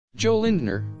Jo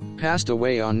Lindner passed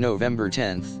away on November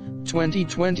 10,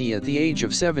 2020 at the age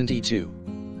of 72.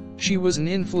 She was an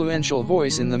influential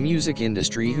voice in the music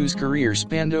industry whose career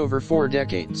spanned over 4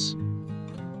 decades.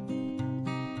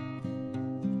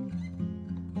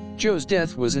 Jo's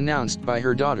death was announced by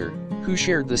her daughter, who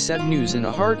shared the sad news in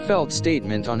a heartfelt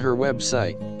statement on her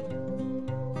website.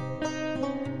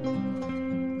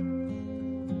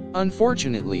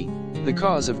 Unfortunately, the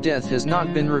cause of death has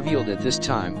not been revealed at this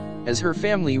time, as her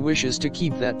family wishes to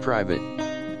keep that private.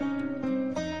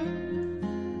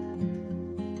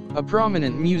 A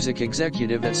prominent music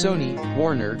executive at Sony,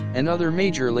 Warner, and other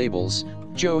major labels,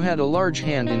 Jo had a large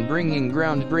hand in bringing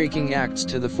groundbreaking acts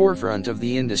to the forefront of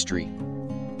the industry.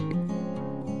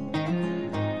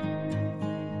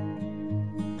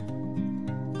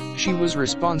 She was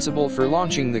responsible for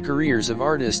launching the careers of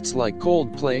artists like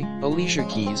Coldplay, Alicia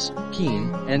Keys,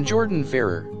 Keane, and Jordan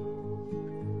Ferrer.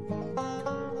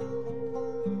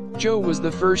 Jo was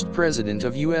the first president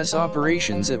of U.S.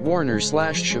 operations at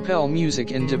Warner/Chappell Music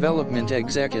and development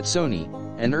exec at Sony,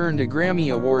 and earned a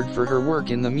Grammy Award for her work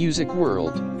in the music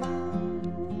world.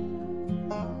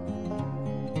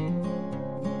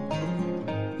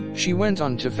 She went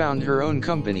on to found her own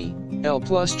company,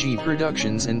 L+G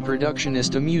Productions and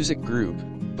Productionista Music Group,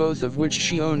 both of which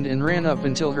she owned and ran up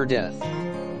until her death.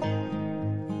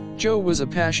 Jo was a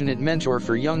passionate mentor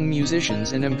for young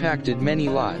musicians and impacted many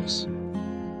lives.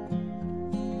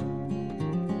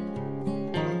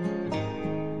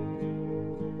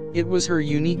 It was her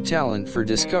unique talent for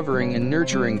discovering and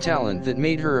nurturing talent that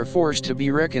made her a force to be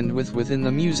reckoned with within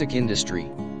the music industry.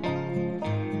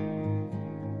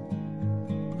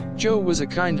 Jo was a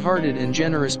kind-hearted and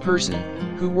generous person,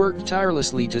 who worked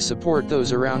tirelessly to support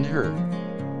those around her.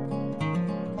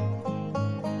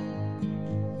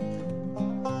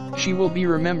 She will be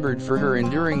remembered for her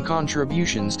enduring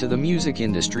contributions to the music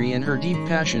industry and her deep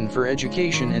passion for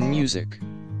education and music.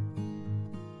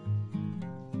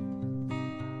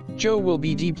 Jo will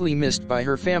be deeply missed by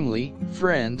her family,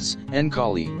 friends, and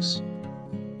colleagues.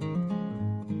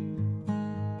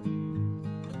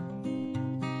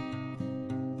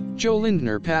 Jo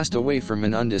Lindner passed away from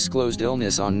an undisclosed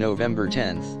illness on November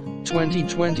 10,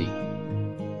 2020.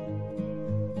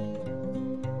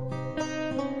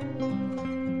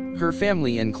 Her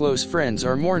family and close friends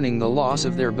are mourning the loss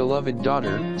of their beloved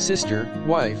daughter, sister,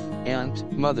 wife, aunt,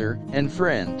 mother, and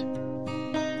friend.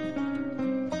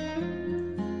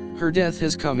 Her death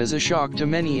has come as a shock to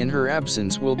many, and her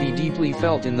absence will be deeply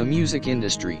felt in the music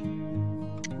industry.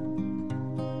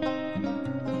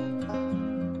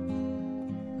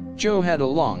 Jo had a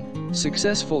long,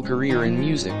 successful career in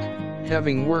music,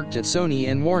 having worked at Sony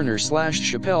and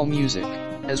Warner/Chappell Music,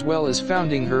 as well as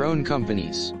founding her own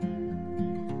companies.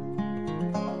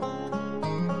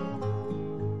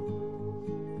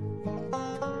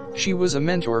 She was a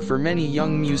mentor for many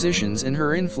young musicians, and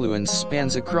her influence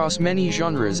spans across many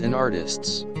genres and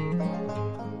artists.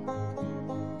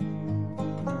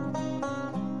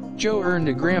 Jo earned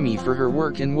a Grammy for her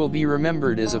work and will be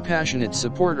remembered as a passionate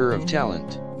supporter of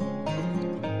talent.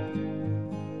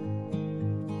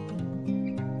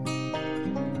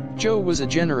 Jo was a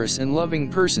generous and loving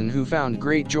person who found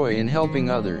great joy in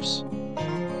helping others.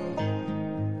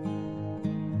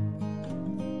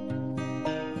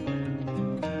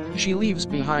 She leaves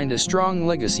behind a strong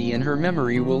legacy, and her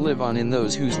memory will live on in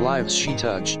those whose lives she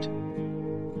touched.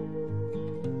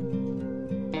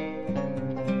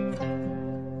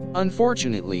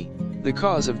 Unfortunately, the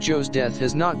cause of Jo's death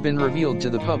has not been revealed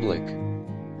to the public.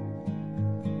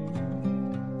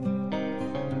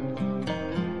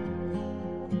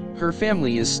 Her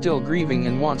family is still grieving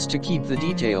and wants to keep the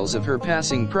details of her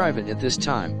passing private at this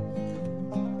time.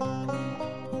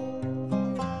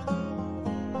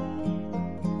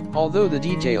 Although the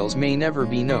details may never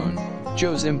be known,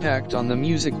 Jo's impact on the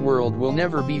music world will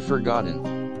never be forgotten.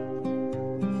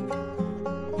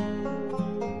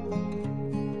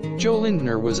 Jo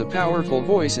Lindner was a powerful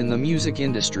voice in the music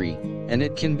industry, and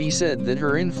it can be said that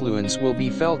her influence will be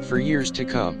felt for years to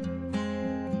come.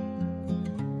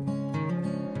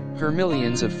 Her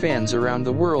millions of fans around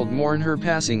the world mourn her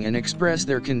passing and express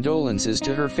their condolences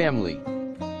to her family.